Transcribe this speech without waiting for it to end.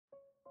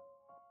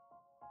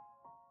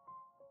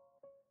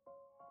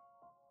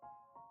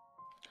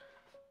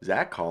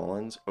Zach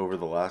Collins over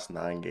the last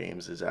 9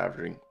 games is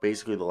averaging,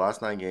 basically the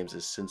last 9 games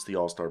is since the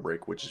All-Star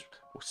break, which is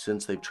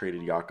since they've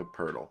traded Jakob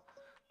Poeltl.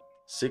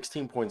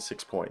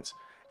 16.6 points,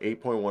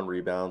 8.1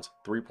 rebounds,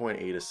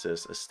 3.8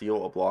 assists, a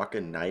steal, a block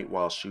a night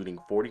while shooting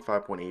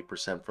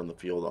 45.8% from the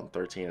field on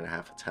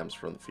 13.5 attempts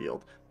from the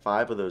field.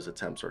 5 of those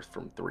attempts are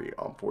from 3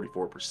 on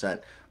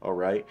 44%. All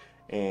right.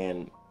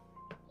 And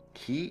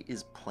he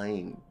is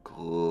playing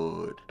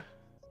good.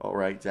 All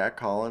right, Zach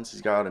Collins,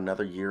 he's got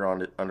another year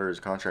on it under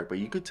his contract, but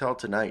you could tell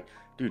tonight,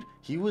 dude,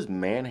 he was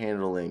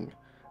manhandling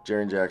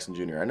Jaren Jackson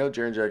Jr. I know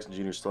Jaren Jackson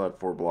Jr. still had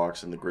 4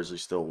 blocks and the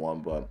Grizzlies still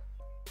won, but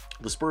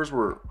the Spurs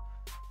were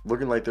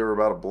looking like they were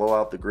about to blow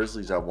out the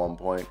Grizzlies at one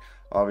point.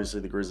 Obviously,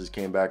 the Grizzlies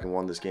came back and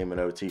won this game in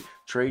OT.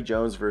 Trey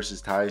Jones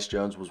versus Tyus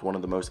Jones was one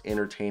of the most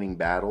entertaining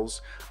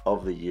battles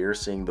of the year,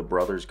 seeing the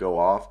brothers go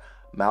off.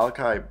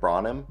 Malachi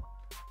Branham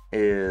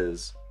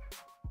is,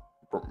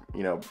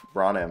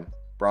 Branham,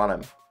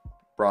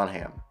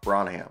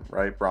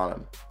 right?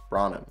 Branham.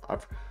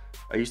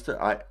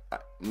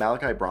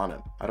 Malachi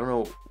Branham. I don't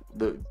know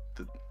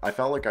I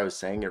felt like I was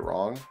saying it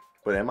wrong,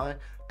 but am I?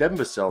 Devin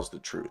Vassell's the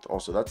truth.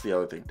 Also, that's the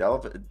other thing.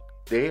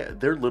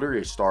 They're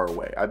literally a star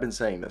away. I've been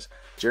saying this.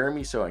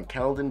 Jeremy Sochan,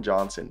 Keldon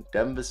Johnson,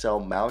 Devin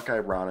Vassell, Malachi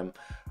Branham,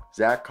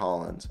 Zach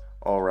Collins.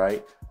 All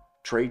right,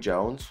 Trey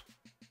Jones,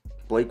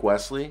 Blake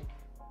Wesley.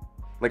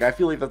 Like, I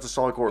feel like that's a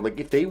solid core. Like,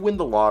 if they win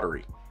the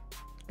lottery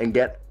and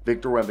get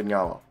Victor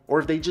Wembanyama, or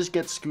if they just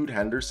get Scoot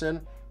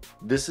Henderson,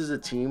 this is a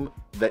team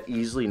that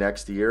easily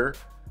next year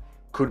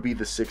could be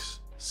the 6th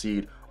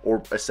seed or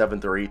a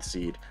 7th or 8th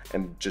seed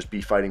and just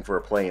be fighting for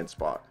a play-in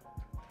spot.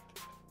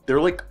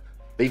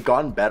 They've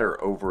gotten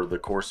better over the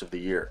course of the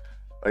year.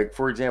 Like,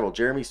 for example,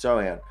 Jeremy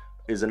Sochan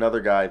is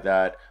another guy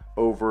that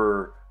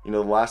over,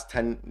 the last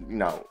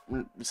 10,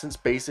 since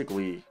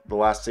basically the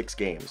last 6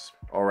 games,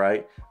 all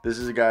right? This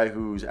is a guy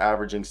who's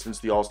averaging, since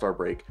the All-Star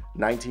break,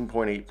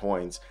 19.8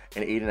 points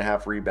and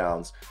 8.5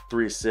 rebounds,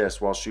 3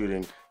 assists while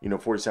shooting,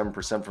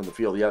 47% from the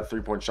field. He had a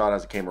 3-point shot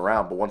as it came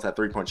around, but once that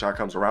 3-point shot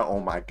comes around, oh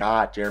my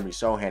God, Jeremy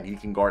Sochan, he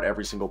can guard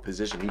every single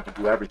position. He can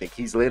do everything.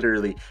 He's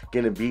literally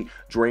going to be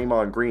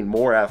Draymond Green,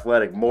 more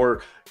athletic,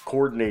 more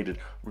coordinated,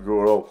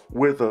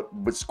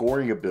 with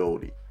scoring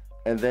ability.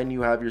 And then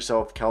you have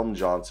yourself Keldon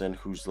Johnson,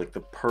 who's like the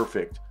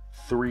perfect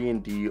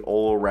 3-and-D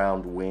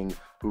all-around wing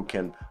who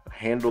can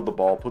handle the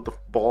ball, put the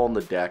ball on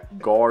the deck,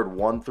 guard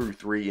 1 through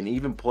 3, and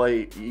even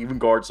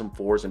guard some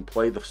 4s and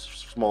play the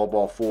small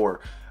ball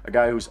 4. A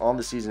guy who's on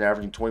the season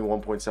averaging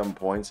 21.7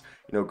 points,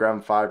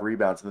 grabbing 5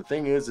 rebounds. And the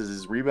thing is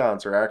his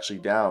rebounds are actually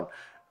down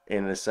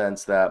in a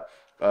sense that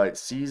a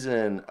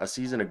season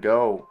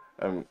ago,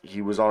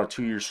 he was on a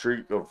 2-year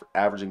streak of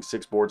averaging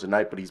 6 boards a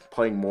night, but he's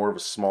playing more of a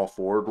small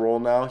forward role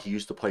now. He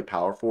used to play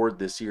power forward.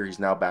 This year, he's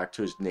now back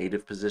to his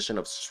native position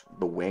of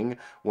the wing.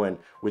 When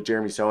with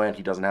Jeremy Sochan,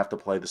 he doesn't have to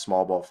play the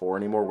small ball 4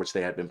 anymore, which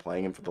they had been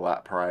playing him for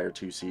the prior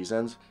 2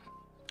 seasons.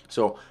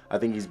 So I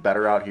think he's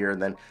better out here.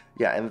 And then,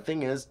 and the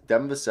thing is,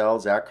 Devin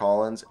Vassell, Zach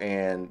Collins,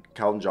 and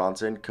Keldon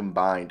Johnson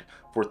combined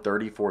for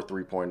 34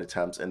 3-point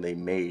attempts, and they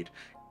made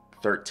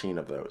 13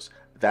 of those.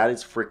 That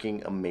is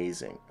freaking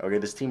amazing. Okay,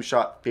 this team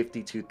shot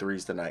 52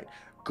 threes tonight.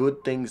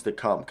 Good things to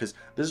come, because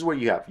this is what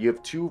you have. You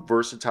have 2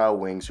 versatile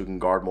wings who can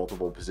guard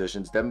multiple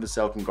positions. Devin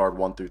Vassell can guard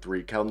 1 through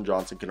 3. Keldon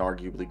Johnson can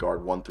arguably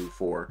guard 1 through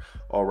 4.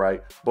 All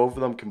right, both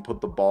of them can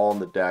put the ball on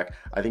the deck.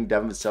 I think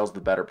Devin Vassell's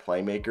the better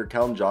playmaker.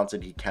 Keldon Johnson,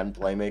 he can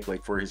playmake.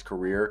 Like, for his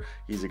career,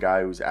 he's a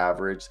guy who's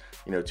averaged,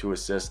 2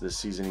 assists. This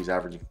season, he's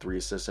averaging 3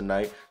 assists a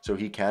night. So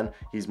he can.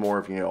 He's more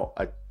of,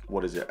 a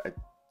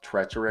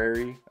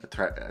treachery.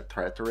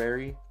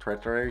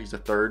 He's a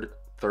third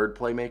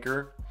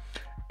playmaker,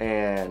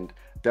 and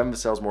Devin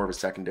Vassell's more of a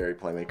secondary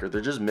playmaker. They're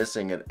just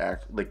missing an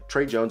like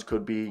Trey Jones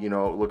could be, it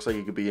looks like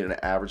he could be an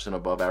average and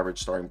above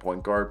average starting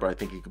point guard, but I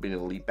think he could be an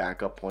elite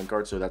backup point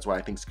guard. So that's why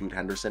I think Scoot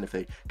Henderson, if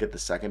they get the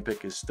 2nd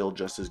pick, is still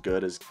just as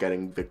good as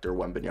getting Victor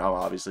Wembanyama.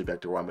 Obviously,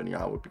 Victor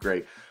Wembanyama would be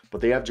great,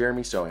 but they have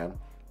Jeremy Sochan.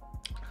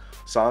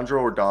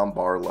 Sandro or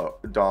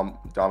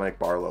Dominic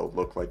Barlow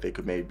look like they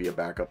could maybe be a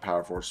backup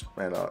power force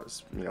and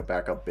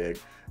backup big.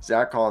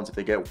 Zach Collins, if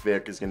they get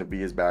Vic, is going to be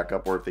his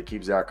backup, or if they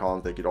keep Zach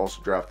Collins, they could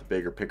also draft a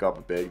big or pick up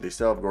a big. They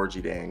still have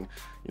Gorgie Dang.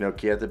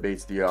 Keita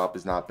Bates-Diop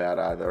is not bad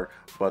either,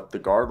 but the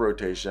guard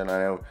rotation,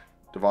 I know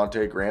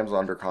Devontae Graham's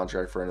under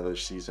contract for another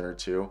season or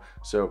 2.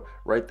 So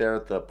right there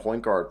at the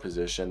point guard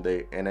position,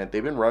 they've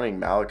been running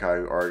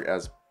Malachi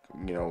as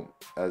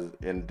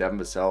in Devin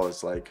Vassell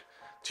as like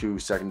 2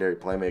 secondary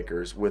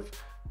playmakers. With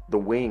the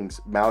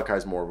wings,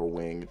 Malachi's more of a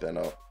wing than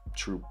a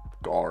true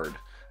guard.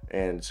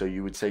 And so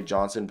you would say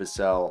Johnson,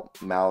 Vassell,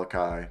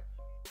 Malachi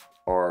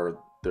are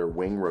their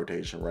wing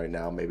rotation right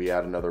now. Maybe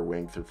add another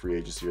wing through free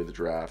agency or the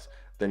draft.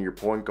 Then your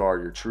point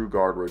guard, your true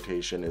guard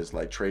rotation is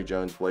like Trey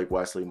Jones, Blake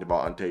Wesley, and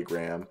Devontae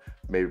Graham.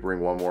 Maybe bring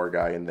one more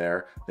guy in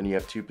there. Then you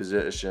have 2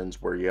 positions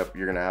where you're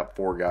going to have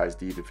 4 guys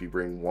deep if you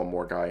bring one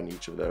more guy in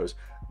each of those.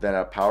 Then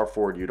at power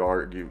forward,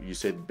 you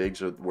say the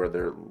bigs are where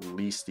they're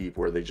least deep,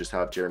 where they just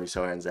have Jeremy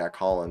Sochan, Zach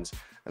Collins,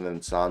 and then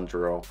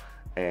Sandro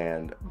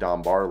and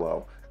Dom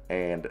Barlow.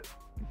 And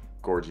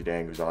Gorgie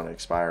Dang, who's on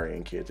expiring,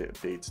 and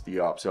Keita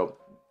Bates-Diop. So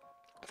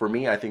for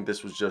me, I think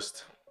this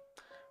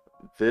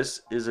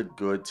is a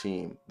good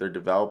team. They're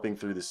developing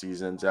through the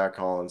season. Zach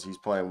Collins, he's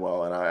playing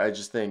well, and I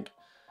just think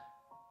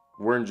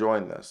we're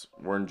enjoying this.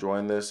 We're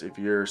enjoying this. If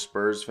you're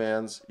Spurs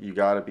fans, you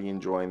got to be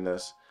enjoying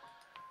this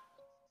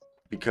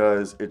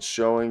because it's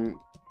showing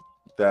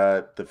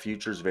that the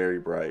future's very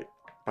bright.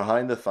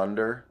 Behind the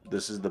Thunder,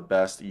 this is the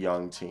best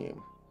young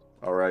team.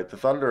 All right, the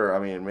Thunder, I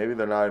mean, maybe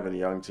they're not even a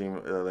young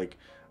team, like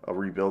a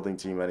rebuilding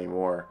team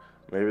anymore.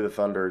 Maybe the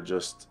Thunder are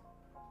just,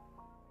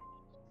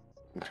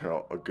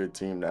 a good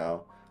team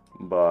now.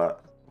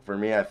 But for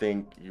me, I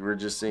think you were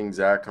just seeing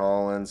Zach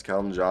Collins,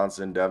 Keldon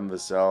Johnson, Devin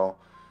Vassell,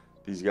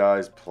 these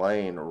guys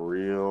playing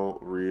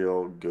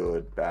real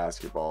good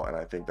basketball. And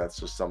I think that's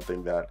just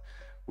something that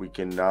we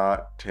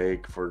cannot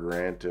take for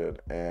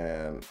granted.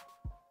 And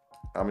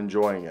I'm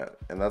enjoying it.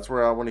 And that's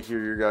where I want to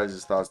hear your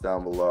guys' thoughts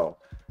down below.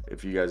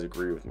 If you guys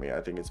agree with me,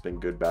 I think it's been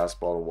good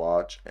basketball to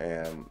watch,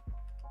 and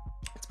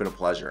it's been a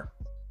pleasure.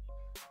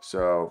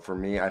 So for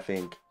me, I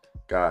think,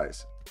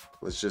 guys,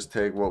 let's just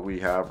take what we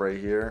have right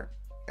here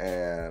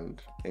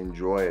and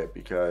enjoy it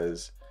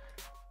because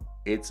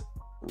it's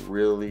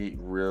really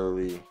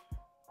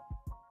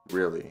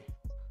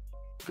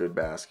good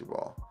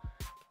basketball.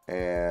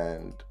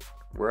 And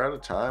we're at a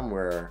time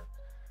where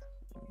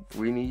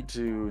we need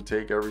to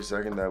take every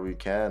second that we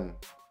can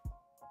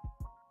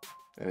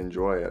and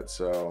enjoy it.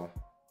 So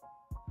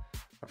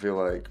I feel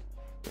like,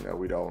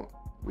 we don't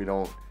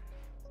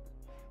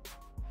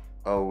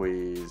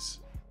always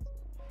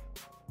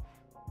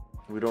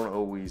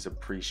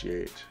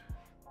appreciate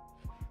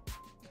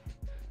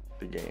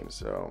the game.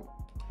 So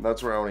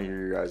that's where I want to hear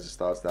your guys'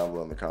 thoughts down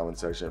below in the comment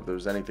section. If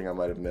there's anything I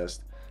might have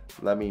missed,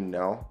 let me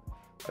know.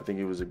 I think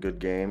it was a good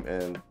game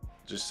and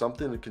just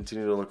something to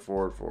continue to look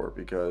forward for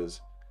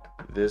because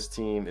this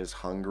team is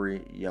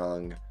hungry,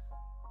 young,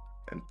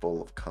 and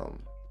full of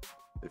cum.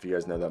 If you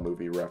guys know that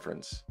movie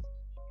reference,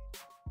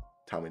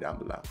 tell me down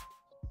below.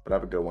 But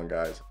have a good one,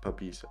 guys.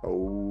 Puppies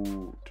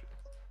out.